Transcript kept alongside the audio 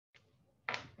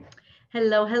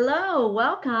Hello, hello.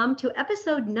 Welcome to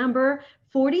episode number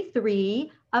 43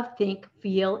 of Think,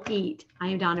 Feel, Eat. I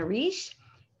am Donna Reish,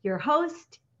 your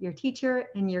host, your teacher,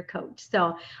 and your coach.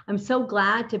 So I'm so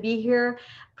glad to be here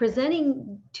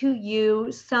presenting to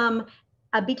you some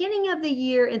beginning of the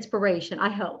year inspiration. I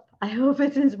hope. I hope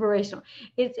it's inspirational.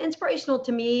 It's inspirational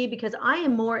to me because I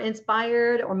am more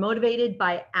inspired or motivated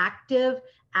by active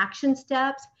action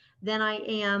steps than I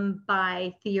am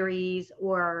by theories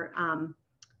or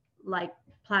like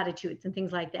platitudes and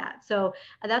things like that. So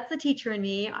that's the teacher in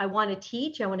me. I want to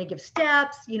teach, I want to give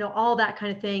steps, all that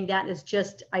kind of thing. That is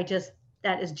just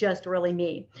really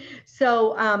me.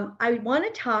 So I want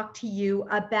to talk to you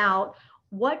about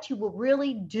what you will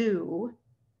really do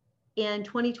in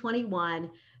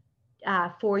 2021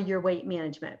 for your weight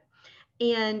management.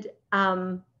 And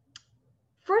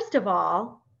first of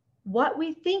all, what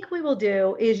we think we will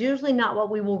do is usually not what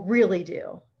we will really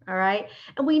do. All right.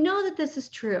 And we know that this is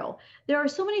true. There are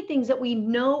so many things that we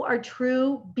know are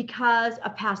true because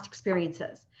of past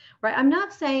experiences, right? I'm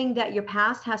not saying that your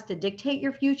past has to dictate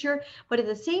your future, but at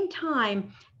the same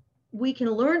time, we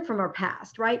can learn from our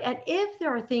past, right? And if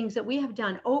there are things that we have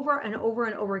done over and over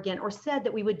and over again, or said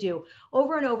that we would do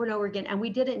over and over and over again, and we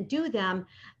didn't do them,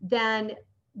 then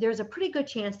there's a pretty good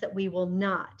chance that we will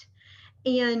not.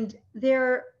 And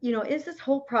there, is this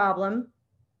whole problem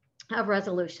of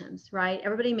resolutions, right?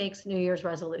 Everybody makes New Year's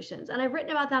resolutions. And I've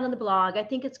written about that on the blog. I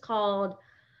think it's called,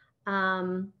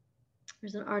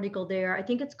 there's an article there. I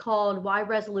think it's called Why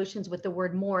Resolutions with the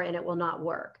Word More and It Will Not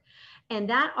Work. And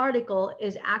that article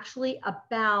is actually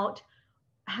about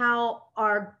how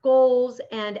our goals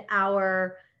and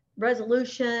our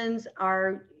resolutions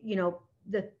are,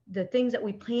 the things that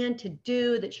we plan to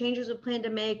do, the changes we plan to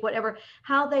make, whatever,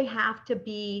 how they have to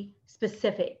be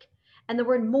specific. And the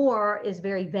word more is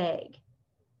very vague,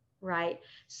 right?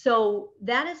 So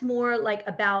that is more like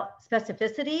about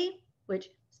specificity, which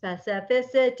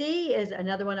specificity is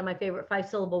another one of my favorite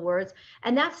 5-syllable words.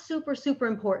 And that's super, super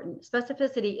important.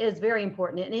 Specificity is very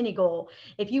important in any goal.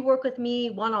 If you work with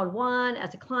me one-on-one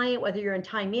as a client, whether you're in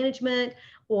time management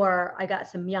or I got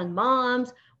some young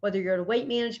moms, whether you're in weight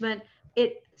management,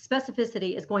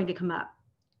 specificity is going to come up.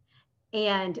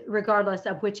 And regardless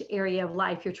of which area of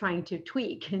life you're trying to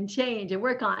tweak and change and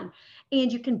work on.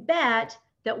 And you can bet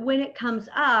that when it comes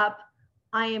up,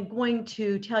 I am going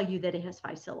to tell you that it has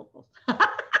 5 syllables.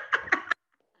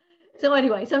 So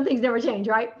anyway, some things never change,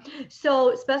 right?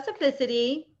 So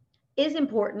specificity is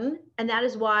important. And that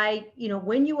is why,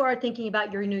 when you are thinking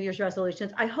about your New Year's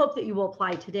resolutions, I hope that you will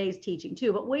apply today's teaching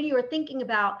too. But when you are thinking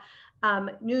about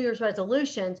New Year's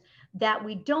resolutions, that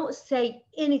we don't say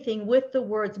anything with the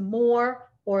words more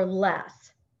or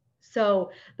less.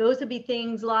 So those would be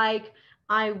things like,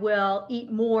 I will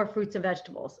eat more fruits and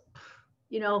vegetables.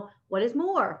 What is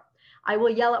more? I will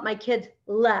yell at my kids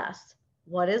less.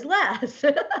 What is less?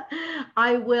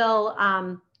 I will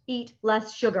eat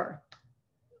less sugar.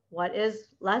 What is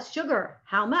less sugar?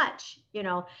 How much?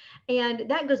 And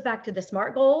that goes back to the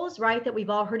SMART goals, right? That we've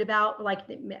all heard about. Like,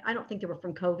 I don't think they were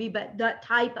from Covey, but that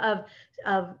type of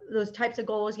those types of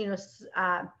goals,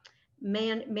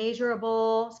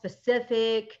 measurable,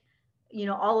 specific,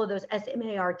 all of those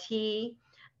SMART.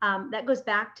 That goes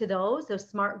back to those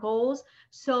SMART goals.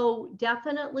 So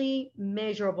definitely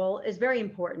measurable is very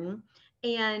important.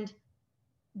 And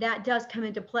that does come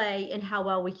into play in how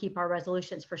well we keep our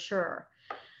resolutions for sure.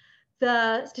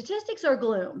 The statistics are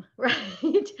gloom,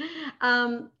 right?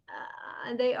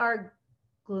 They are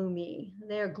gloomy.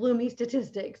 They are gloomy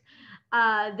statistics.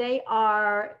 They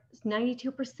are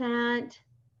 92%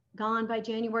 gone by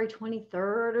January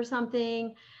 23rd or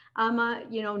something.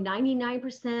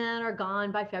 99% are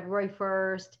gone by February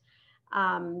 1st.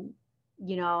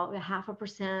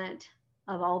 0.5%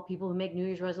 of all people who make New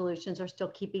Year's resolutions are still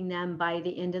keeping them by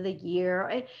the end of the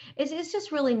year. It's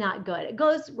just really not good. It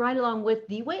goes right along with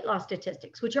the weight loss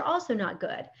statistics, which are also not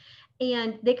good.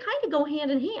 And they kind of go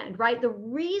hand in hand, right? The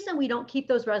reason we don't keep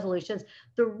those resolutions,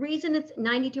 the reason it's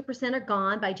 92% are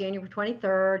gone by January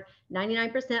 23rd,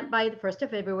 99% by the 1st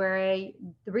of February,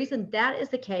 the reason that is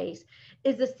the case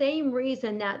is the same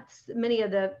reason that many of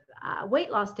the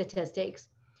weight loss statistics,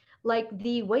 like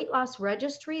the weight loss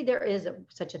registry, there is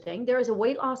such a thing. There is a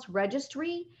weight loss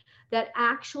registry that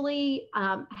actually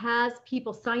has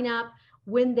people sign up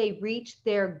when they reach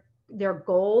their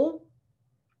goal,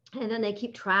 and then they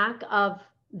keep track of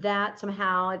that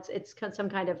somehow. It's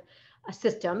some kind of a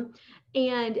system,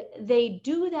 and they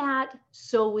do that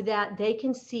so that they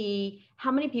can see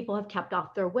how many people have kept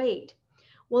off their weight.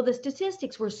 Well, the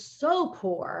statistics were so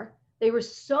poor, they were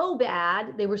so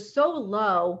bad, they were so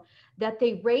low that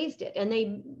they raised it and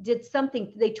they did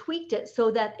something, they tweaked it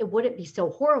so that it wouldn't be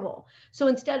so horrible. So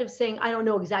instead of saying, I don't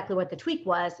know exactly what the tweak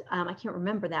was, I can't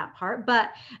remember that part,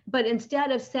 but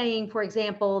instead of saying, for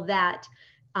example, that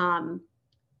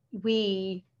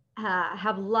we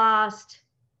have lost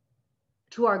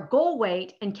to our goal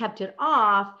weight and kept it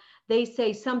off, they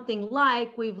say something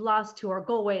like, we've lost to our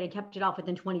goal weight and kept it off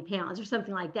within 20 pounds or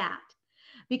something like that.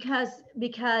 Because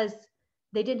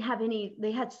they didn't have any,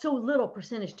 they had so little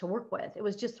percentage to work with. It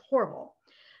was just horrible.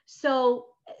 So,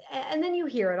 and then you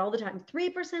hear it all the time.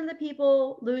 3% of the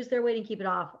people lose their weight and keep it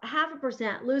off.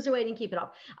 0.5% lose their weight and keep it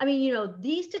off. I mean, you know,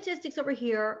 these statistics over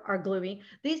here are gloomy.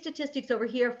 These statistics over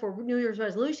here for New Year's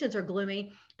resolutions are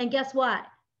gloomy. And guess what?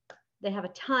 They have a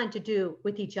ton to do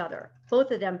with each other.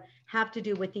 Both of them have to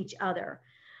do with each other.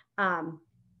 I'm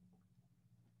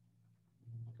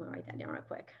gonna write that down real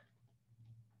quick.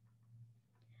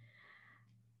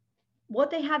 What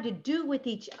they have to do with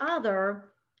each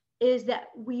other is that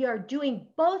we are doing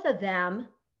both of them,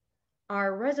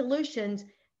 our resolutions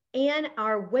and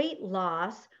our weight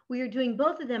loss, we are doing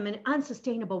both of them in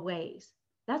unsustainable ways.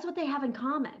 That's what they have in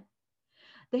common.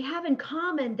 They have in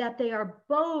common that they are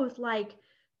both like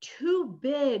too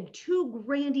big, too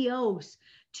grandiose,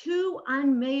 too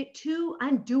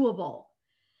undoable,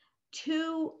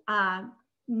 too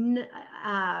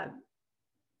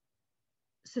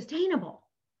sustainable,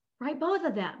 right? Both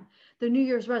of them, the New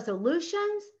Year's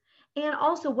resolutions and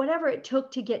also whatever it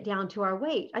took to get down to our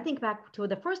weight. I think back to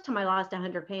the first time I lost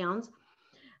 100 pounds,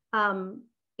 and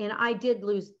I did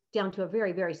lose down to a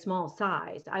very, very small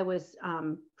size. I was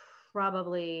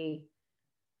probably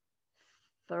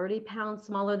 30 pounds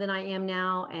smaller than I am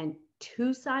now and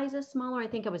 2 sizes smaller. I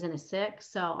think I was in a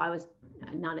 6. So I was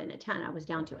not in a 10. I was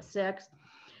down to a 6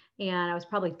 and I was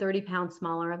probably 30 pounds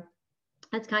smaller.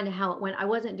 That's kind of how it went. I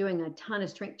wasn't doing a ton of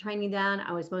strength training then.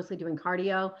 I was mostly doing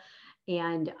cardio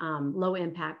and low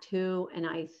impact too. And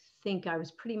I think I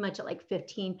was pretty much at like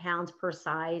 15 pounds per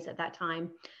size at that time.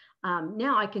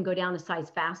 Now I can go down a size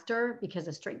faster because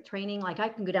of strength training. Like I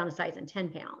can go down a size in 10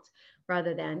 pounds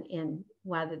rather than in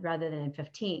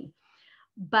 15.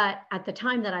 But at the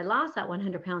time that I lost that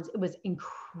 100 pounds, it was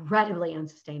incredibly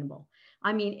unsustainable.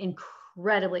 I mean,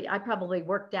 incredibly. I probably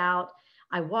worked out.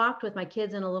 I walked with my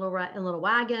kids in a little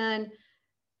wagon,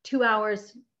 2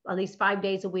 hours, at least 5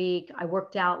 days a week. I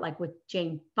worked out like with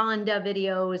Jane Fonda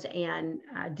videos and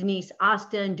Denise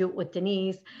Austin, Do It With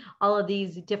Denise, all of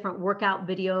these different workout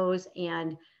videos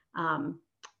and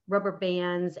rubber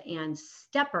bands and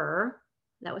stepper.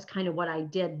 That was kind of what I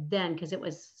did then because it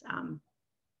was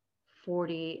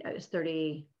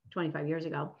 25 years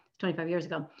ago,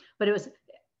 but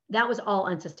that was all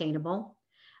unsustainable.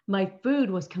 My food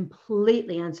was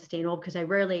completely unsustainable because I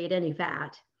rarely ate any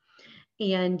fat.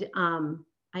 And I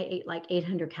ate like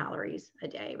 800 calories a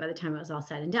day by the time it was all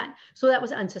said and done. So that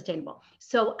was unsustainable.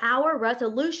 So our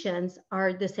resolutions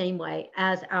are the same way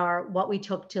as what we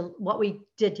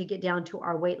did to get down to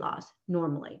our weight loss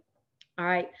normally. All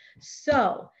right.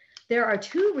 So there are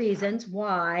 2 reasons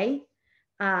why,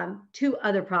 2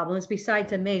 other problems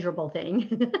besides a measurable thing.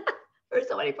 There's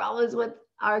so many problems with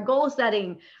our goal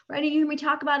setting, right? You hear me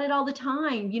talk about it all the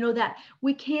time, you know, that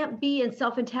we can't be in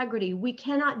self-integrity. We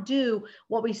cannot do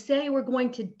what we say we're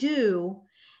going to do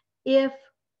if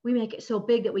we make it so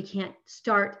big that we can't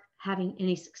start having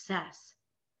any success,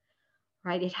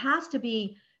 right? It has to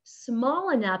be small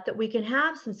enough that we can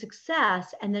have some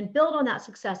success and then build on that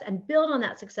success and build on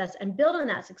that success and build on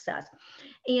that success.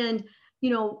 And,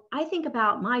 you know, I think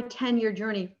about my 10-year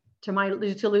journey to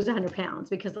lose 100 pounds,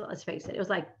 because let's face it, it was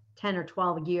like 10 or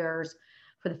 12 years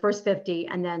for the first 50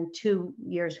 and then 2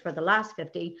 years for the last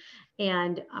 50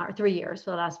 or 3 years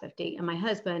for the last 50. And my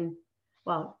husband,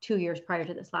 well, 2 years prior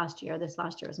to this last year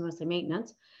was mostly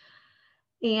maintenance.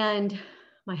 And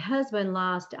my husband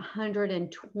lost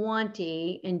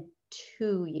 120 in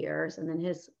 2 years. And then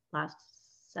his last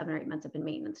 7 or 8 months have been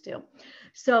maintenance too.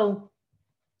 So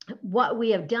what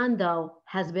we have done though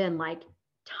has been like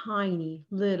tiny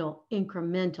little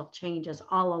incremental changes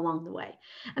all along the way.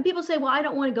 And people say, well, I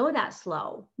don't want to go that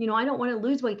slow. You know, I don't want to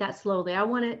lose weight that slowly. I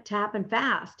want it to happen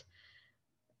fast.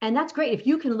 And that's great. If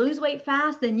you can lose weight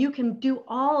fast, then you can do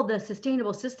all the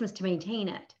sustainable systems to maintain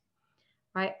it.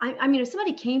 Right. I mean, if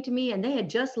somebody came to me and they had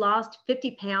just lost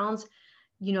 50 pounds,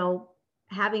 you know,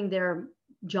 having their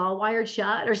jaw wired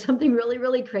shut or something really,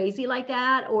 really crazy like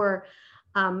that, or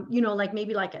you know, like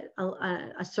maybe like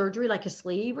a surgery, like a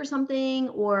sleeve or something,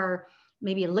 or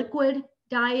maybe a liquid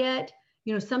diet,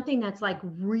 you know, something that's like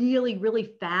really,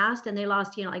 really fast. And they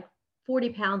lost, you know, like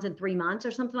 40 pounds in 3 months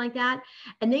or something like that.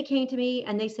 And they came to me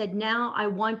and they said, now I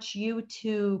want you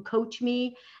to coach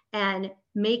me and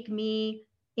make me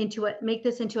make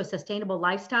this into a sustainable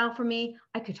lifestyle for me,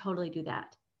 I could totally do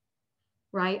that.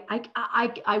 Right?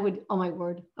 I would, oh my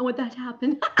word, I want that to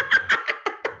happen.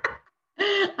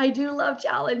 I do love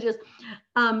challenges.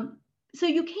 So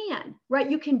you can, right?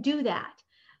 You can do that.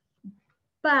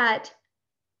 But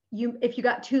if you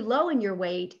got too low in your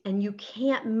weight and you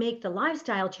can't make the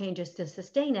lifestyle changes to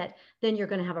sustain it, then you're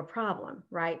going to have a problem,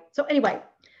 right? So anyway,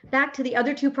 back to the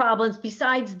other two problems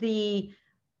besides the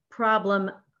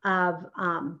problem of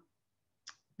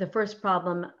the first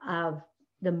problem of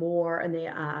the more and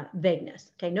the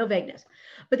vagueness. Okay, no vagueness.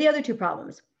 But the other two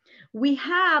problems we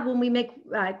have when we make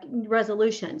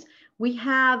resolutions, we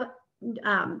have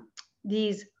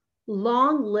these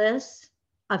long lists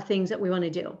of things that we want to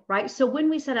do, right? So when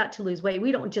we set out to lose weight,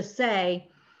 we don't just say,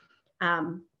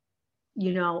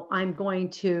 you know, I'm going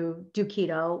to do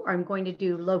keto, or I'm going to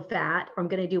do low fat, or I'm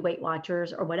going to do Weight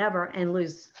Watchers or whatever and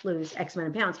lose X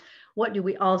amount of pounds. What do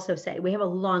we also say? We have a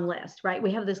long list, right?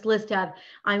 We have this list of,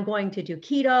 I'm going to do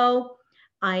keto,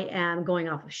 I am going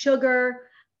off of sugar,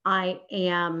 I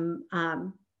am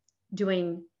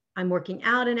I'm working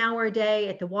out an hour a day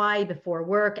at the Y before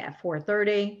work at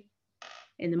 4:30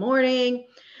 in the morning.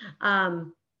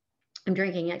 I'm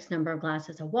drinking X number of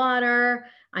glasses of water.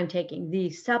 I'm taking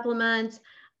these supplements.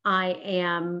 I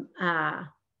am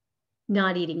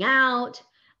not eating out.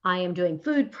 I am doing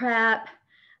food prep.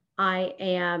 I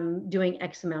am doing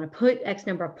X number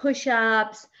of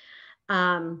push-ups.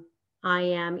 I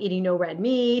am eating no red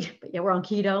meat, but yeah, we're on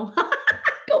keto.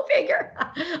 Go figure.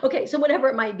 Okay, so whatever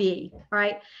it might be,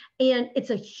 right? And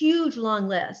it's a huge long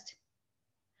list,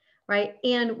 right?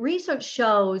 And research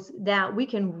shows that we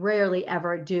can rarely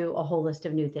ever do a whole list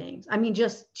of new things. I mean,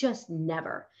 just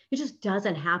never. It just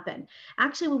doesn't happen.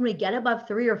 Actually, when we get above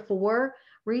 3 or 4,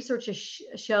 research is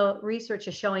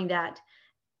showing that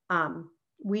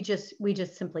we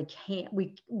just simply can't.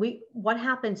 What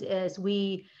happens is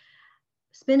we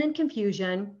spin in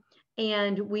confusion,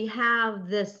 and we have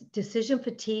this decision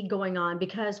fatigue going on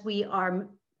because we are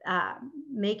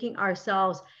making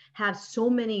ourselves have so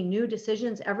many new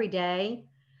decisions every day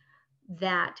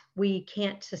that we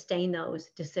can't sustain those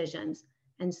decisions.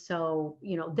 And so,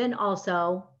 you know, then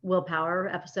also willpower,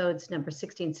 episodes number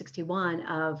 60 and 61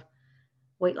 of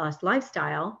Weight Loss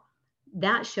Lifestyle,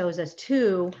 that shows us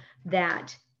too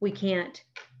that we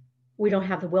don't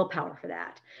have the willpower for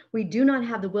that. We do not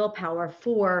have the willpower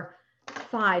for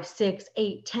 5, 6,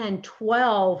 8, 10,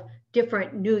 12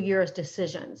 different New Year's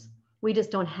decisions. We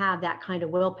just don't have that kind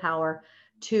of willpower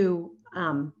to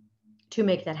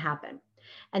make that happen.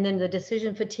 And then the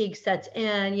decision fatigue sets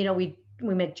in. You know, we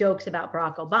make jokes about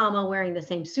Barack Obama wearing the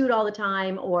same suit all the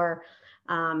time, or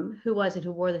who was it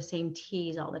who wore the same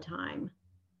tees all the time?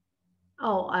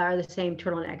 Oh, or the same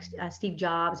turtleneck, Steve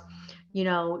Jobs. You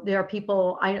know, there are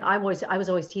people, I was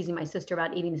always teasing my sister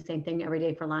about eating the same thing every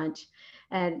day for lunch.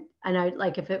 And I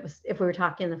like, if we were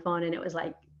talking on the phone and it was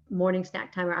like morning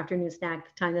snack time or afternoon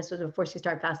snack time, this was before she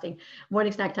started fasting,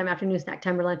 morning snack time, afternoon snack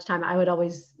time, or lunchtime, I would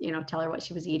always, you know, tell her what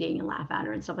she was eating and laugh at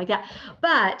her and stuff like that.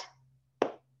 But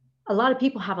a lot of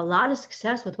people have a lot of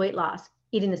success with weight loss,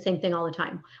 eating the same thing all the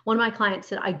time. One of my clients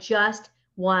said, I just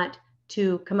want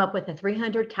to come up with a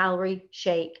 300 calorie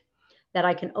shake that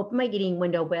I can open my eating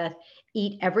window with,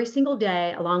 eat every single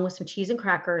day, along with some cheese and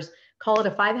crackers, call it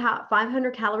a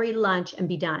 500 calorie lunch and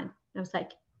be done. And I was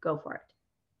like, go for it,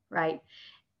 right?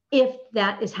 If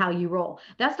that is how you roll.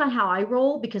 That's not how I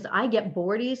roll, because I get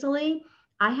bored easily.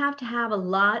 I have to have a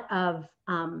lot of,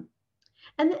 and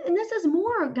this is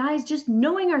more, guys, just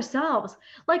knowing ourselves.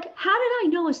 Like, how did I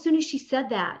know as soon as she said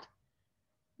that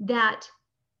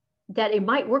it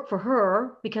might work for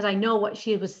her? Because I know what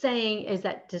she was saying is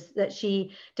that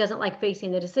she doesn't like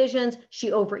facing the decisions.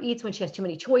 She overeats when she has too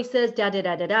many choices, da, da,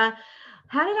 da, da, da.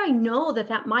 How did I know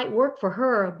that might work for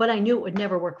her, but I knew it would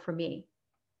never work for me?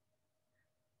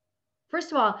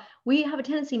 First of all, we have a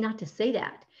tendency not to say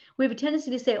that. We have a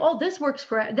tendency to say, oh, this works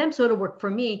for them, so it'll work for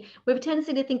me. We have a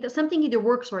tendency to think that something either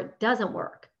works or it doesn't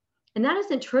work. And that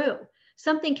isn't true.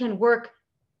 Something can work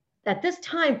at this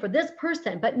time for this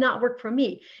person, but not work for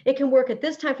me. It can work at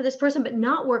this time for this person, but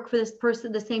not work for this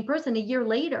person, the same person, a year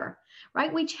later,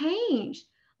 right? We change.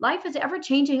 Life is ever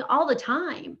changing all the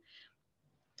time.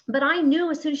 But I knew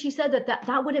as soon as she said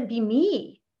that wouldn't be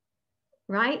me.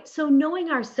 Right? So knowing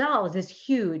ourselves is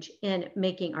huge in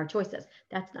making our choices.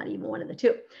 That's not even one of the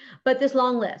two, but this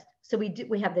long list. So we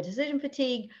have the decision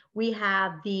fatigue. We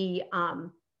have the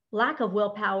lack of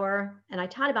willpower, and I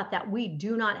taught about that, we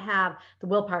do not have the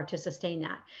willpower to sustain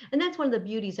that. And that's one of the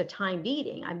beauties of timed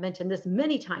eating. I've mentioned this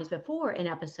many times before in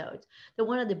episodes, that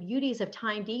one of the beauties of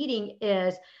timed eating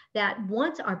is that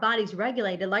once our body's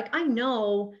regulated, like I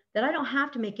know that I don't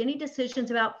have to make any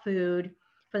decisions about food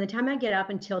from the time I get up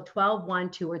until 12, 1,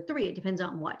 2, or 3. It depends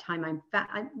on what time I'm fat.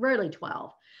 I'm rarely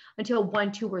 12, until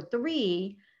 1, 2, or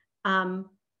 3,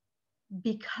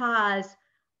 because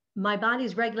my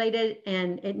body's regulated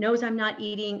and it knows I'm not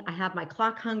eating. I have my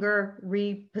clock hunger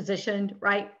repositioned,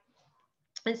 right?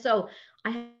 And so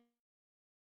I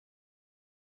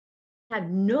have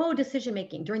no decision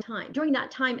making during time. During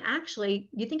that time, actually,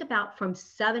 you think about from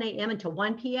 7 a.m. until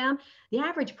 1 p.m., the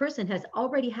average person has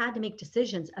already had to make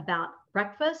decisions about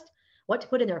breakfast, what to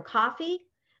put in their coffee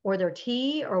or their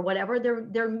tea or whatever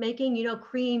they're making, you know,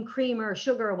 creamer,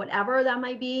 sugar, or whatever that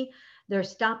might be. Their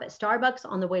stop at Starbucks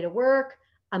on the way to work,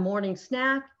 a morning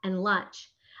snack, and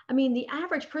lunch. I mean, the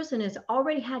average person has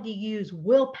already had to use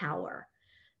willpower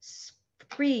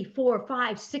 3, 4,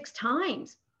 5, 6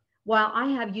 times, while I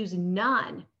have used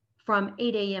none from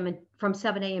 8 a.m. and from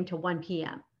 7 a.m. to 1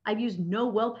 p.m. I've used no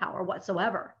willpower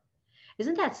whatsoever.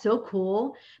 Isn't that so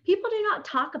cool? People do not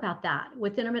talk about that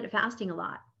with intermittent fasting a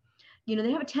lot. You know,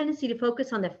 they have a tendency to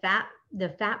focus on the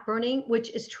fat burning,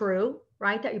 which is true,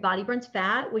 right? That your body burns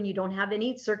fat when you don't have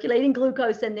any circulating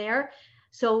glucose in there.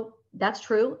 So that's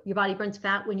true. Your body burns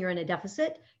fat when you're in a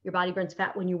deficit. Your body burns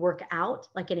fat when you work out,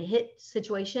 like in a HIIT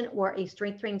situation or a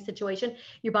strength training situation.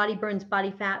 Your body burns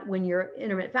body fat when you're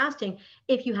intermittent fasting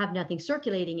if you have nothing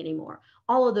circulating anymore.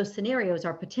 All of those scenarios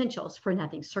are potentials for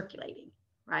nothing circulating,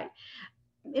 right?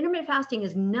 Intermittent fasting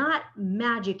is not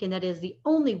magic, and that is the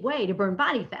only way to burn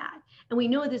body fat. And we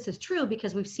know this is true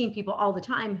because we've seen people all the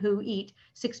time who eat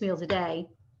 6 meals a day,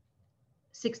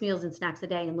 6 meals and snacks a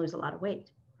day, and lose a lot of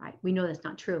weight, right? We know that's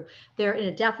not true. They're in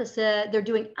a deficit. They're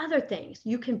doing other things.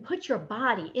 You can put your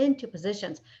body into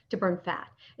positions to burn fat.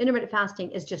 Intermittent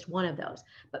fasting is just one of those.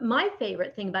 But my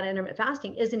favorite thing about intermittent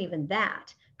fasting isn't even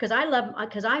that, because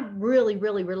I really,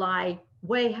 really rely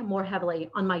way more heavily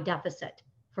on my deficit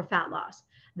for fat loss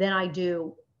than I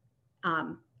do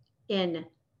in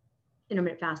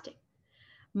intermittent fasting.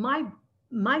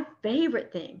 My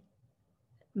favorite thing,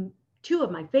 two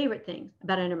of my favorite things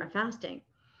about intermittent fasting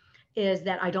is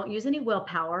that I don't use any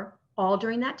willpower all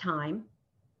during that time.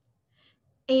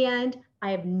 And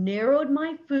I have narrowed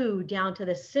my food down to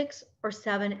the 6 or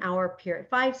 7 hour period,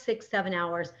 5, 6, 7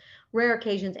 hours, rare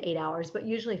occasions 8 hours, but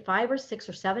usually 5 or 6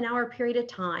 or 7 hour period of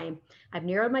time. I've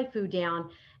narrowed my food down.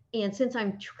 And since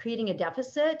I'm creating a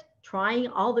deficit, trying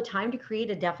all the time to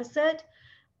create a deficit,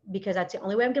 because that's the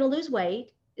only way I'm going to lose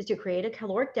weight, is to create a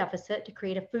caloric deficit, to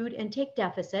create a food intake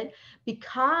deficit.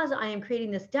 Because I am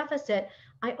creating this deficit,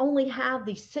 I only have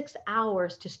these 6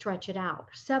 hours to stretch it out,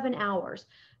 7 hours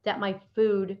that my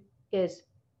food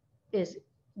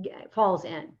falls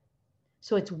in.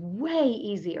 So it's way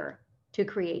easier to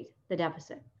create the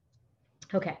deficit.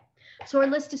 Okay, so our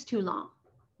list is too long,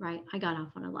 right? I got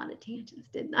off on a lot of tangents,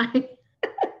 didn't I?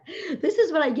 This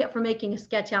is what I get for making a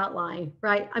sketch outline,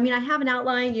 right? I mean, I have an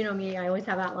outline, you know me, I always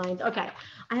have outlines. Okay,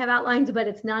 I have outlines, but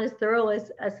it's not as thorough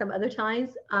as some other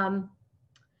times.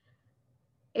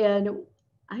 And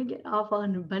I get off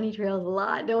on bunny trails a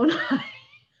lot, don't I?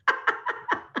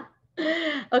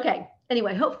 Okay,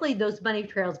 anyway, hopefully those bunny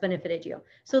trails benefited you.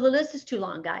 So the list is too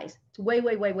long, guys. It's way,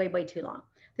 way, way, way, way too long.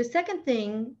 The second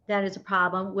thing that is a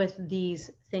problem with these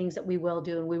things that we will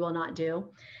do and we will not do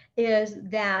is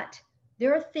that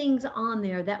there are things on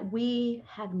there that we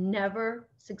have never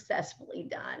successfully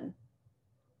done.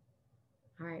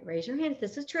 All right, raise your hand if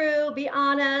this is true. Be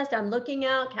honest. I'm looking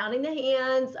out, counting the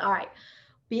hands. All right,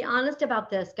 be honest about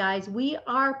this, guys. We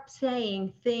are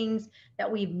saying things that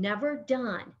we've never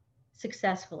done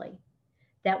successfully,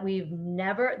 that we've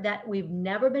never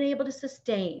been able to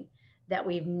sustain, that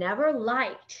we've never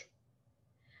liked.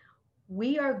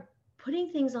 We are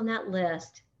putting things on that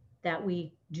list that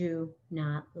we do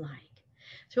not like.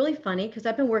 It's really funny because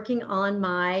I've been working on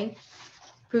my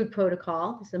food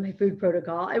protocol. This is my food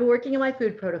protocol. I'm working on my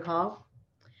food protocol.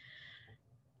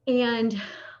 And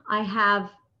I have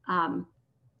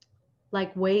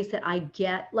like ways that I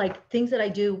get, like things that I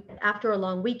do after a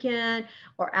long weekend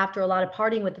or after a lot of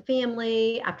partying with the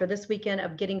family, after this weekend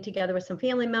of getting together with some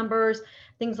family members,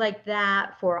 things like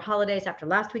that, for holidays, after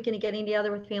last weekend of getting together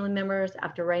with family members,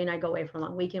 after Ray and I go away for a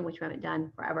long weekend, which we haven't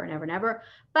done forever and ever and ever,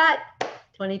 but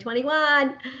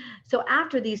 2021. So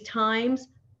after these times,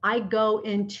 I go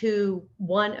into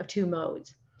one of two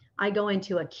modes. I go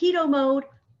into a keto mode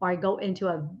or I go into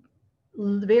a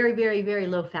very, very, very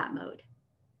low fat mode.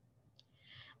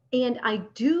 And I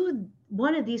do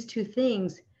one of these two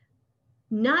things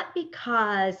not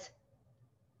because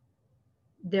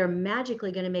they're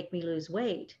magically going to make me lose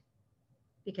weight,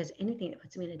 because anything that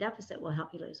puts me in a deficit will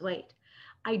help me lose weight.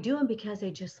 I do them because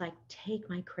they just like take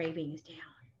my cravings down.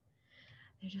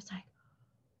 They're just like,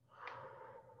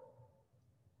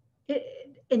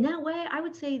 in that way, I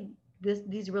would say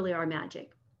these really are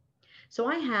magic. So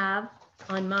I have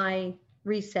on my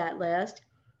reset list,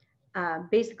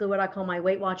 basically what I call my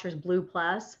Weight Watchers Blue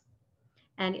Plus.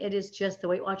 And it is just the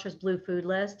Weight Watchers Blue food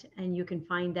list. And you can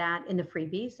find that in the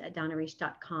freebies at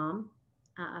donnareish.com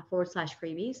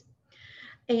 /freebies.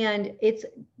 And it's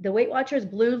the Weight Watchers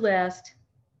Blue list,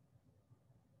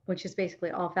 which is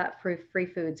basically all fat-free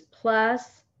foods,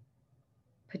 plus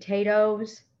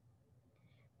potatoes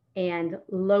and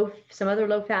some other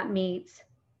low-fat meats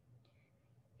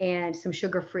and some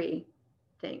sugar-free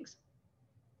things.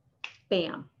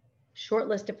 Bam. Short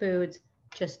list of foods.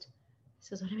 Just,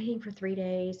 this is what I'm eating for 3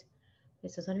 days.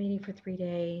 This is what I'm eating for 3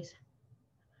 days.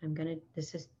 And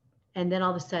then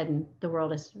all of a sudden, the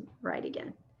world is right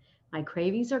again. My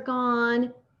cravings are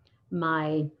gone.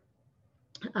 My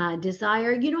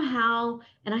desire, you know how,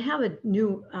 and I have a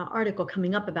new article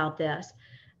coming up about this.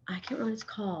 I can't remember what it's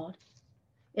called.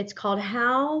 It's called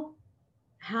how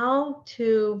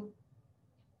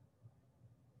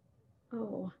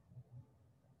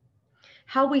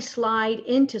we slide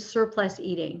into surplus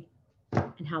eating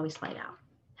and how we slide out,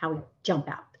 how we jump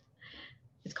out.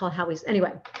 It's called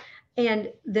anyway.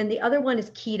 And then the other one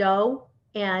is keto,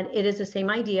 and it is the same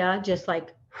idea, just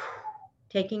like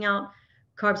taking out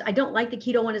carbs. I don't like the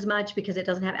keto one as much because it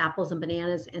doesn't have apples and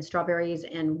bananas and strawberries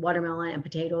and watermelon and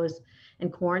potatoes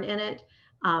and corn in it.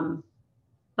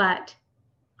 But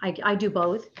I do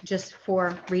both just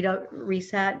for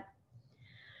reset.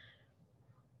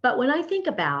 But when I think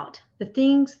about the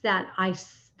things that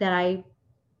I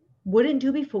wouldn't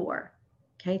do before,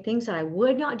 okay, things that I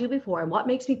would not do before, and what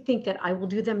makes me think that I will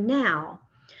do them now,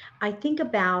 I think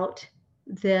about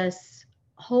this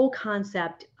whole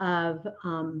concept of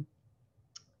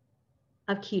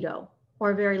keto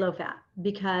or very low fat,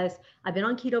 because I've been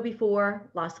on keto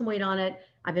before, lost some weight on it.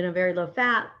 I've been on very low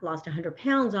fat, lost 100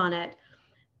 pounds on it.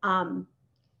 And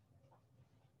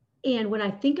when I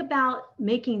think about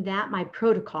making that my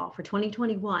protocol for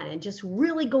 2021 and just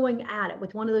really going at it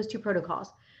with one of those two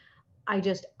protocols, I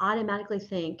just automatically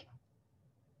think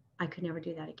I could never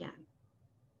do that again.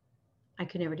 I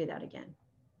could never do that again.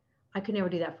 I could never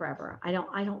do that forever. I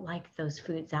don't like those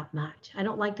foods that much. I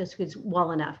don't like those foods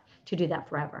well enough to do that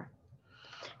forever.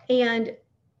 And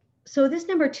so this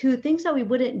number 2, things that we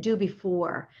wouldn't do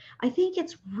before, I think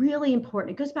it's really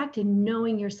important. It goes back to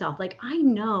knowing yourself. Like, I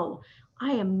know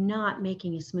I am not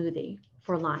making a smoothie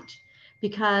for lunch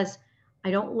because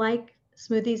I don't like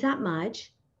smoothies that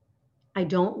much. I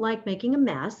don't like making a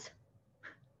mess.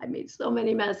 I made so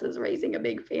many messes raising a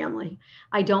big family.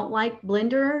 I don't like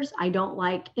blenders. I don't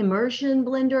like immersion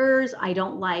blenders. I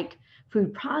don't like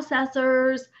food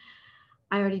processors.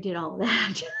 I already did all of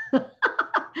that.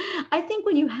 I think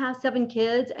when you have 7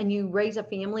 kids and you raise a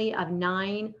family of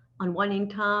 9 on one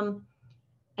income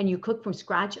and you cook from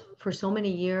scratch for so many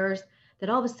years, that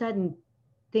all of a sudden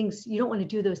you don't want to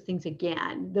do those things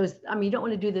again. You don't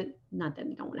want to do not that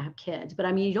you don't want to have kids, but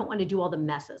you don't want to do all the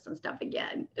messes and stuff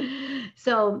again.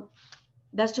 So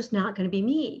that's just not going to be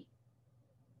me.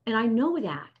 And I know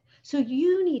that. So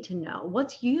you need to know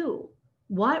what's you.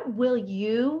 What will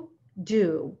you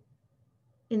do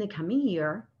in the coming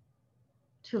year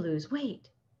to lose weight?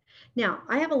 Now,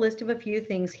 I have a list of a few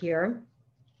things here.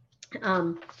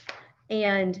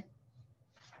 And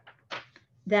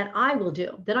that I will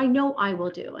do, that I know I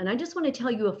will do. And I just want to tell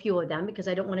you a few of them because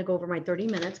I don't want to go over my 30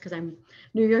 minutes because I'm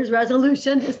New Year's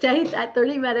resolution to stay at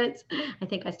 30 minutes. I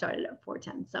think I started at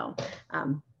 4:10, so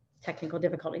technical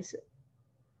difficulties.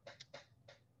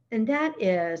 And that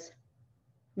is,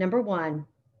 number 1,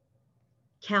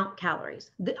 count calories.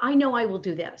 I know I will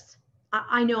do this.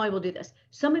 I know I will do this.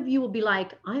 Some of you will be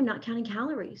like, I'm not counting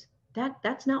calories.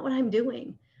 That's not what I'm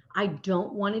doing. I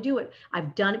don't want to do it.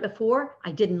 I've done it before.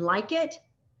 I didn't like it.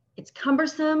 It's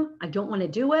cumbersome. I don't want to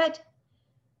do it.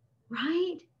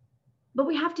 Right? But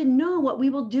we have to know what we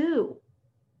will do.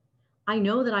 I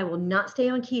know that I will not stay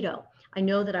on keto. I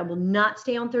know that I will not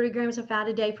stay on 30 grams of fat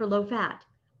a day for low fat.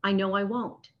 I know I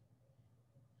won't.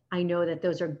 I know that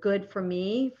those are good for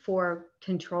me for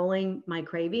controlling my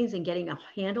cravings and getting a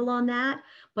handle on that,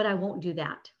 but I won't do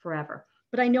that forever.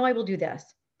 But I know I will do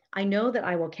this. I know that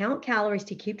I will count calories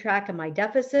to keep track of my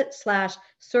deficit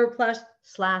 / surplus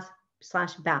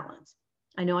 / balance.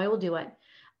 I know I will do it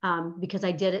because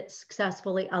I did it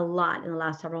successfully a lot in the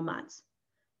last several months,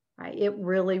 right? It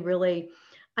really, really,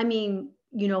 I mean,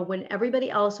 when everybody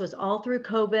else was all through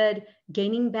COVID,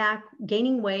 gaining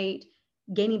weight,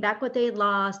 gaining back what they had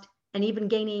lost, and even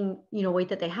gaining, weight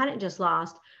that they hadn't just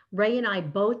lost, Ray and I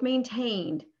both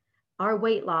maintained our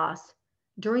weight loss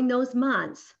during those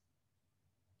months,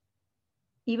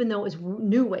 even though it was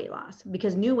new weight loss,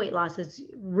 because new weight loss is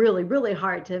really, really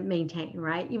hard to maintain,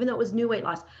 right? Even though it was new weight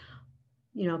loss,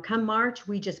 come March,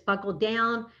 we just buckled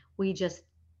down. We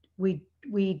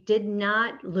did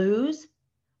not lose,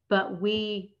 but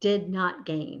we did not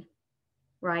gain,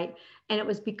 right? And it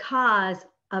was because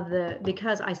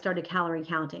I started calorie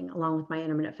counting along with my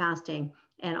intermittent fasting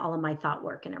and all of my thought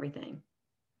work and everything.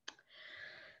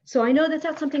 So I know that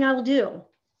that's something I will do,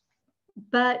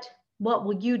 but what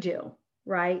will you do,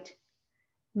 right?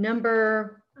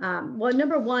 Number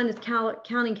one is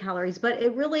counting calories, but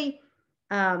it really,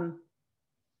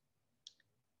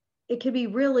 it could be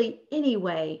really any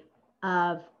way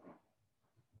of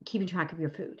keeping track of your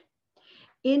food,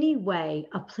 any way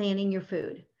of planning your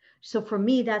food. So for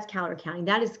me, that's calorie counting.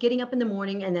 That is getting up in the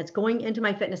morning and that's going into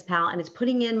MyFitnessPal and it's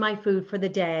putting in my food for the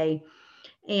day.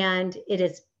 And it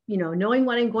is, knowing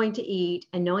what I'm going to eat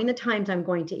and knowing the times I'm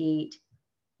going to eat.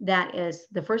 That is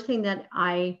the first thing that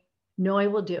I know I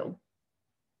will do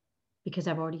because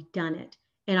I've already done it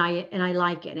and I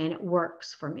like it and it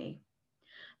works for me.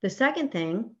 The second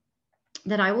thing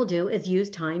that I will do is use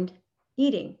timed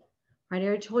eating. Right? I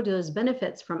already told you those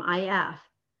benefits from IF.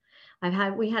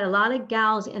 We had a lot of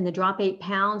gals in the Drop 8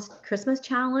 Pounds Christmas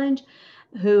challenge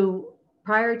who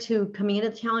prior to coming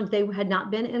into the challenge, they had not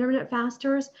been intermittent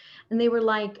fasters. And they were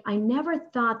like, I never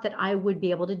thought that I would be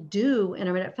able to do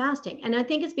intermittent fasting. And I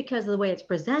think it's because of the way it's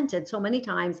presented so many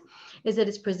times is that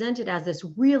it's presented as this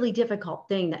really difficult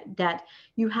thing that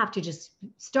you have to just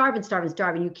starve and starve and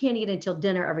starve. And you can't eat until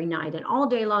dinner every night. And all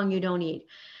day long, you don't eat.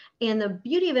 And the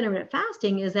beauty of intermittent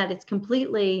fasting is that it's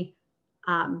completely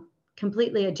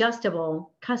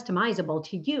adjustable, customizable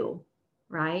to you,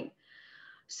 right?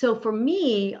 So for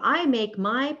me, I make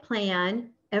my plan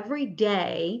every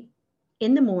day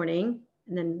in the morning,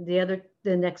 and then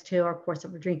the next two are, of course,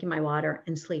 of drinking my water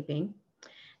and sleeping.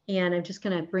 And I'm just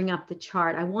going to bring up the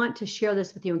chart. I want to share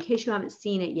this with you in case you haven't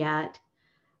seen it yet.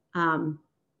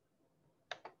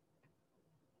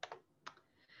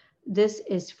 This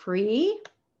is free.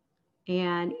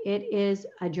 And it is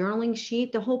a journaling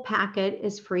sheet. The whole packet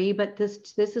is free, but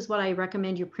this is what I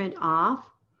recommend you print off.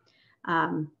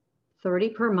 30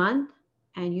 per month,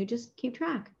 and you just keep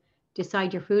track.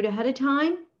 Decide your food ahead of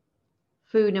time.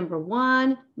 Food number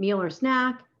 1, meal or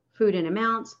snack, food in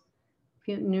amounts.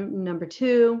 Number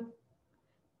 2,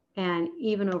 and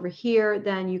even over here,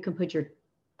 then you can put your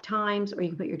times, or you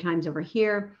can put your times over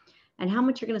here, and how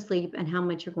much you're going to sleep and how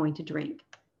much you're going to drink.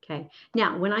 Okay.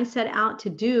 Now, when I set out to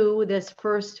do this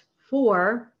first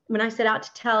 4, when I set out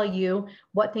to tell you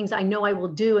what things I know I will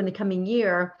do in the coming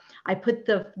year, I put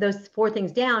those 4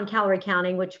 things down: calorie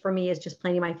counting, which for me is just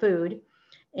planning my food,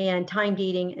 and timed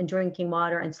eating and drinking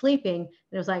water and sleeping. And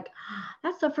it was like,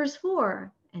 that's the first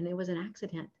 4. And it was an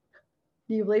accident.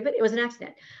 Do you believe it? It was an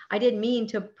accident. I didn't mean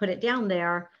to put it down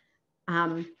there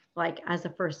like as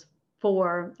the first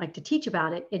 4, like to teach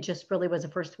about it. It just really was the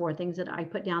first 4 things that I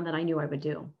put down that I knew I would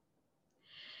do.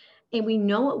 And we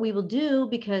know what we will do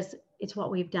because it's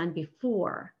what we've done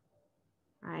before,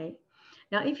 right?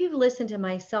 Now, if you've listened to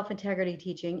my self-integrity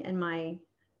teaching, and my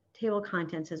table of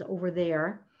contents is over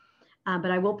there, but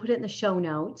I will put it in the show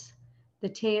notes. The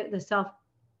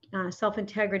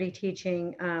self-integrity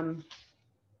teaching,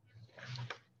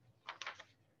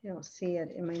 you don't see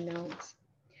it in my notes.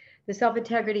 The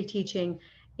self-integrity teaching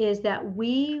is that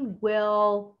we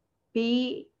will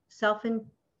be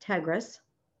self-integrous.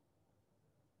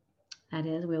 That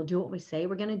is, we'll do what we say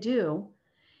we're going to do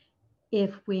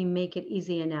if we make it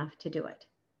easy enough to do it,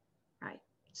 right?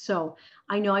 So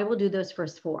I know I will do those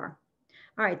first 4.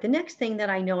 All right, the next thing that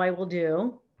I know I will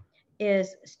do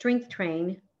is strength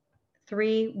train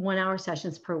 3 one-hour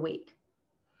sessions per week.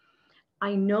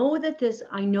 I know that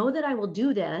I will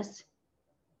do this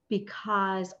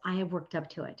because I have worked up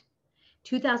to it.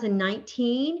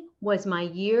 2019 was my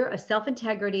year of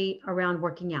self-integrity around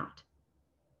working out.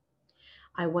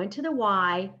 I went to the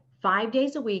Y 5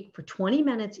 days a week for 20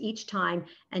 minutes each time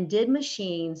and did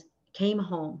machines, came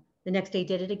home. The next day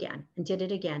did it again and did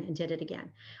it again and did it again.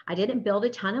 I didn't build a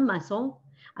ton of muscle.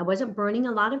 I wasn't burning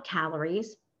a lot of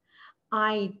calories.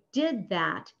 I did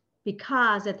that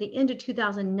because at the end of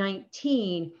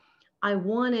 2019, I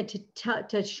wanted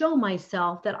to show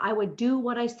myself that I would do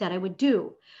what I said I would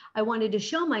do. I wanted to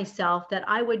show myself that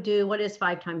I would do, what is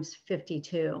 5 times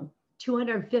 52?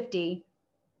 250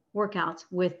 workouts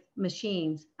with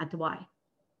machines at the Y.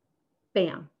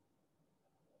 Bam.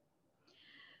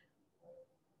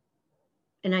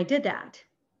 And I did that.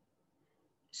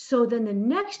 So then the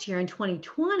next year in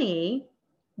 2020,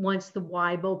 once the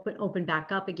Y opened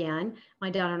back up again, my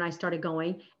daughter and I started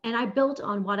going, and I built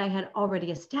on what I had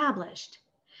already established.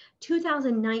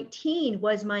 2019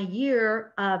 was my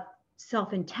year of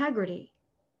self-integrity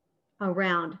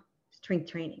around strength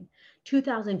training.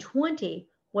 2020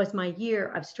 was my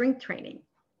year of strength training,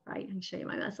 right? I can show you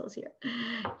my muscles here.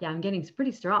 Yeah, I'm getting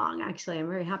pretty strong, actually. I'm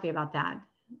very happy about that.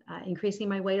 Increasing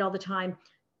my weight all the time.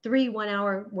 3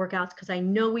 1-hour workouts, because I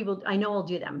know I'll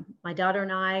do them. My daughter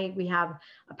and I, we have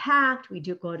a pact. We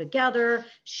do go together.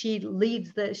 She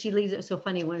leads it. So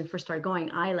funny, when we first started going,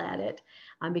 I led it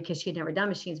because she had never done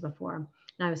machines before. And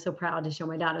I was so proud to show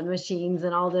my daughter the machines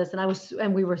and all this.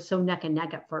 And we were so neck and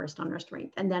neck at first on her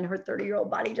strength. And then her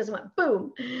 30-year-old body just went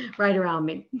boom, right around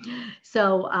me.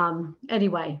 So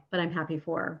anyway, but I'm happy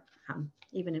for her,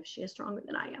 even if she is stronger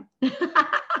than I am.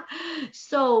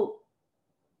 So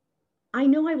I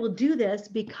know I will do this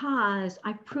because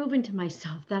I've proven to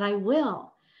myself that I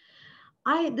will.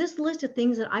 This list of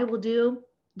things that I will do,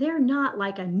 they're not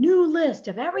like a new list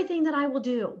of everything that I will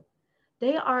do.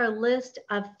 They are a list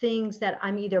of things that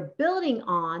I'm either building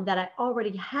on that I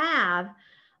already have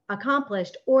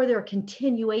accomplished, or they're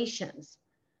continuations.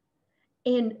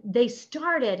 And they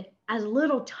started as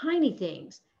little tiny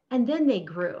things, and then they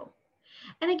grew.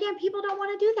 And again, people don't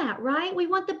want to do that, right? We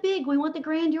want the big, we want the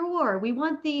grandeur, we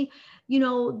want the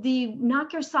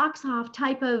knock your socks off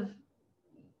type of,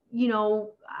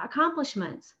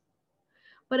 accomplishments.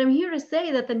 But I'm here to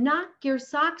say that the knock your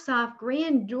socks off,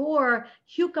 grandeur,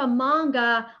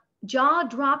 hucamonga,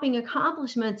 jaw-dropping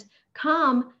accomplishments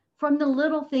come from the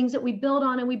little things that we build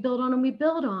on and we build on and we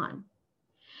build on.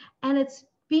 And it's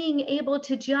being able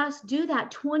to just do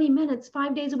that 20 minutes,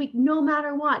 5 days a week, no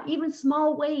matter what, even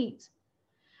small weights.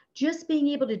 Just being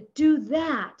able to do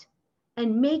that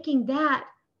and making that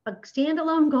a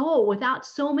standalone goal without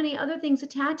so many other things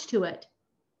attached to it,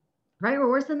 right? We're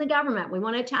worse than the government. We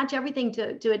want to attach everything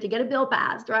to it to get a bill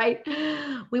passed, right?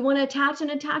 We want to attach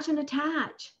and attach and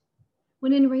attach.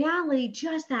 When in reality,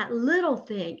 just that little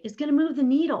thing is going to move the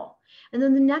needle. And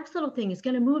then the next little thing is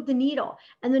going to move the needle.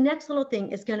 And the next little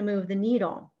thing is going to move the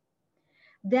needle.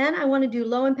 Then I want to do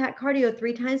low impact cardio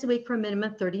 3 times a week for a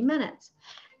minimum of 30 minutes.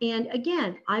 And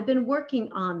again, I've been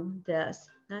working on this.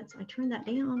 I turned that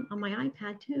down on my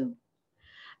iPad too.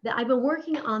 I've been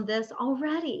working on this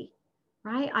already,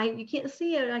 right? You can't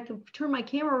see it. I can turn my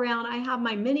camera around. I have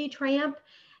my mini tramp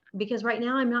because right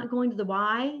now I'm not going to the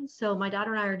Y. So my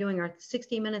daughter and I are doing our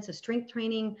 60 minutes of strength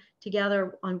training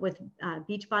together with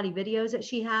Beachbody videos that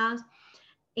she has.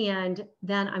 And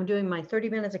then I'm doing my 30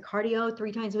 minutes of cardio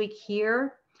 3 times a week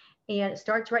here. And it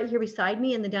starts right here beside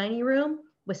me in the dining room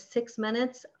with 6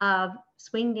 minutes of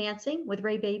swing dancing with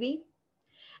Ray Baby.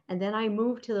 And then I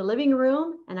move to the living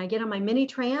room and I get on my mini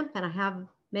tramp and I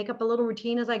make up a little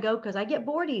routine as I go because I get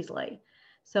bored easily.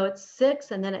 So it's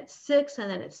 6 and then it's 6 and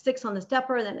then it's 6 on the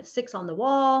stepper and then it's 6 on the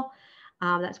wall.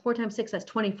 That's 4 times 6, that's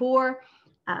 24.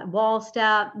 Wall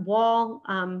step, wall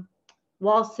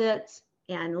sits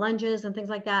and lunges and things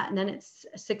like that. And then it's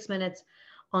 6 minutes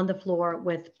on the floor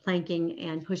with planking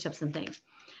and push-ups and things.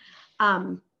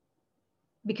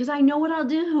 Because I know what I'll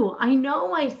do. I know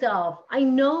myself. I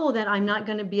know that I'm not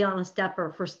going to be on a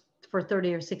stepper for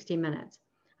 30 or 60 minutes.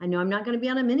 I know I'm not going to be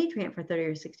on a mini tramp for 30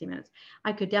 or 60 minutes.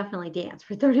 I could definitely dance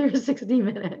for 30 or 60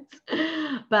 minutes,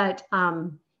 but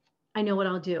I know what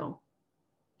I'll do.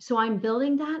 So I'm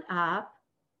building that up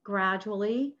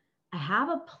gradually. I have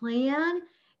a plan.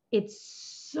 It's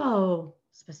so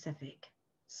specific.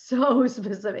 So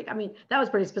specific. I mean, that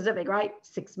was pretty specific, right?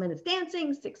 6 minutes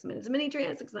dancing, 6 minutes mini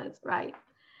tramp, 6 minutes, right?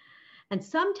 And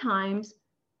sometimes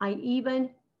I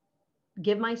even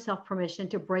give myself permission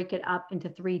to break it up into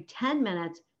 3 10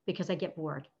 minutes because I get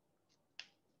bored,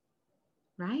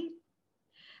 right?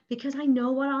 Because I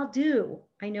know what I'll do.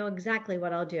 I know exactly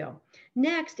what I'll do.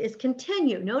 Next is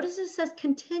continue. Notice it says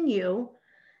continue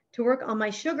to work on my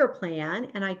sugar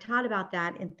plan. And I taught about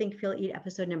that in Think, Feel, Eat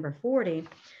episode number 40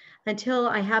 until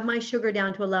I have my sugar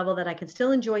down to a level that I can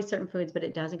still enjoy certain foods, but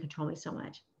it doesn't control me so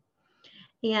much.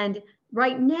 And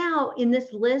right now in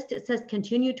this list, it says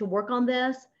continue to work on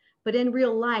this, but in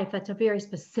real life, that's a very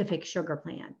specific sugar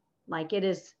plan. Like it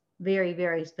is very,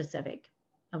 very specific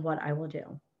of what I will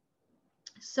do.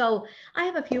 So I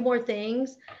have a few more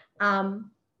things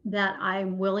that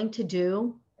I'm willing to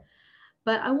do,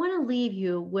 but I want to leave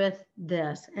you with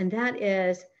this, and that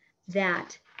is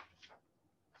that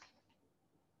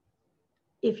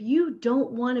if you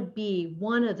don't want to be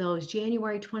one of those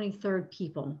January 23rd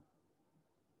people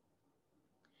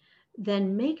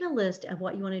Then make a list of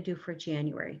what you want to do for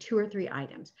January, 2 or 3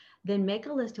 items. Then make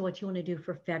a list of what you want to do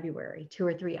for February, 2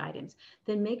 or 3 items.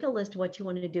 Then make a list of what you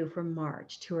want to do for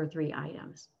March, 2 or 3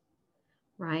 items,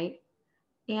 right?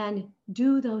 And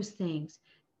do those things.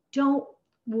 Don't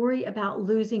worry about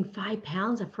losing 5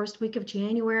 pounds the first week of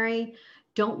January.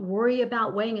 Don't worry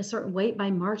about weighing a certain weight by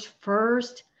March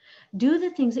 1st. Do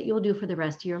the things that you'll do for the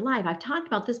rest of your life. I've talked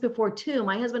about this before too.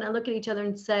 My husband and I look at each other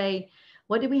and say,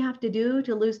 what do we have to do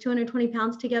to lose 220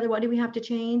 pounds together? What do we have to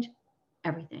change?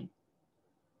 Everything.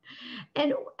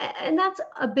 And that's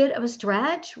a bit of a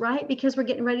stretch, right? Because we're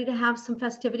getting ready to have some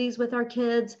festivities with our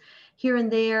kids here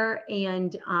and there.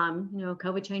 And,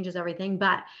 COVID changes everything,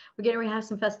 but we're getting ready to have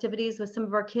some festivities with some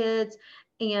of our kids.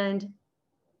 And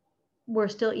we're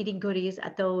still eating goodies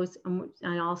at those. And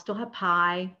I'll still have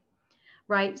pie,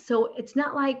 right? So it's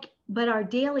not like, but our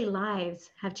daily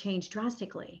lives have changed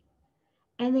drastically.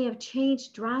 And they have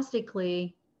changed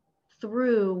drastically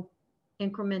through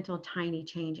incremental, tiny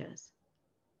changes.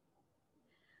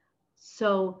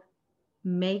 So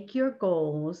make your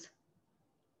goals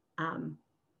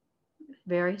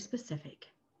very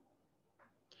specific.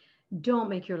 Don't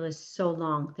make your list so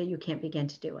long that you can't begin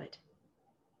to do it.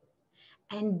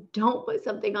 And don't put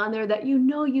something on there that you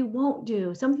know you won't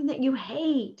do, something that you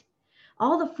hate.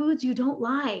 All the foods you don't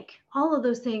like, all of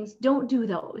those things, don't do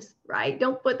those, right?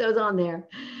 Don't put those on there,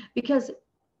 because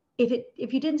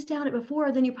if you didn't stay on it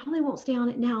before, then you probably won't stay on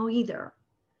it now either,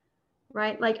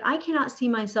 right? Like I cannot see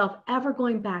myself ever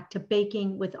going back to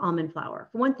baking with almond flour.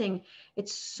 For one thing,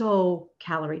 it's so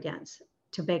calorie dense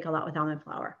to bake a lot with almond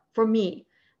flour. For me,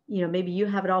 maybe you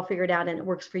have it all figured out and it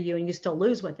works for you and you still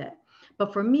lose with it.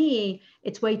 But for me,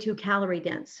 it's way too calorie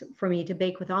dense for me to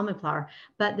bake with almond flour.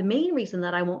 But the main reason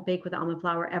that I won't bake with almond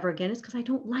flour ever again is because I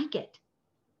don't like it.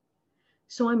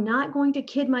 So I'm not going to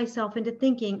kid myself into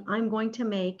thinking I'm going to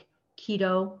make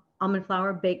keto almond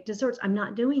flour baked desserts. I'm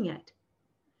not doing it.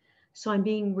 So I'm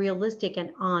being realistic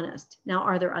and honest. Now,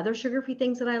 are there other sugar-free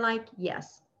things that I like?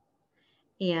 Yes.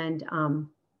 And I've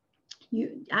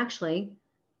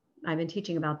been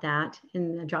teaching about that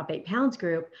in the Drop 8 Pounds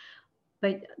group.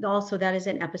 But also that is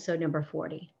in episode number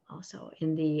 40, also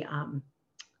in the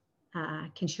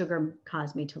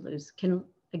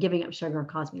giving up sugar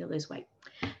cause me to lose weight.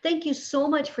 Thank you so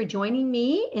much for joining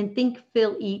me in Think,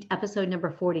 Feel, Eat episode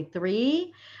number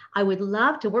 43. I would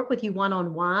love to work with you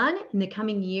one-on-one in the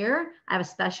coming year. I have a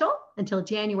special until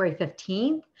January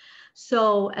 15th.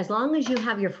 So as long as you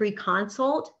have your free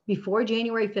consult before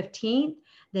January 15th,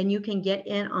 then you can get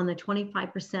in on the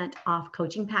 25% off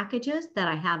coaching packages that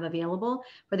I have available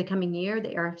for the coming year.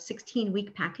 They are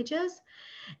 16-week packages,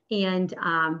 and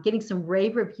getting some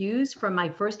rave reviews from my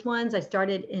first ones. I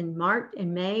started in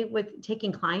May with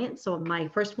taking clients. So my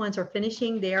first ones are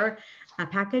finishing their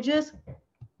packages.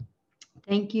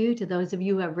 Thank you to those of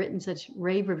you who have written such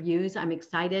rave reviews. I'm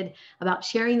excited about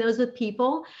sharing those with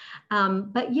people.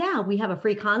 But yeah, we have a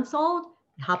free consult.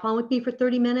 Hop on with me for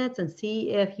 30 minutes and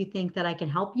see if you think that I can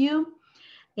help you.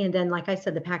 And then, like I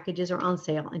said, the packages are on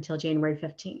sale until January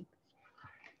 15th.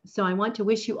 So I want to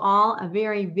wish you all a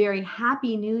very, very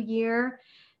happy new year.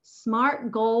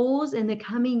 Smart goals in the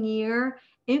coming year,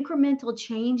 incremental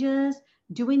changes,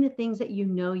 doing the things that you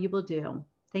know you will do.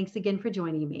 Thanks again for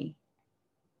joining me.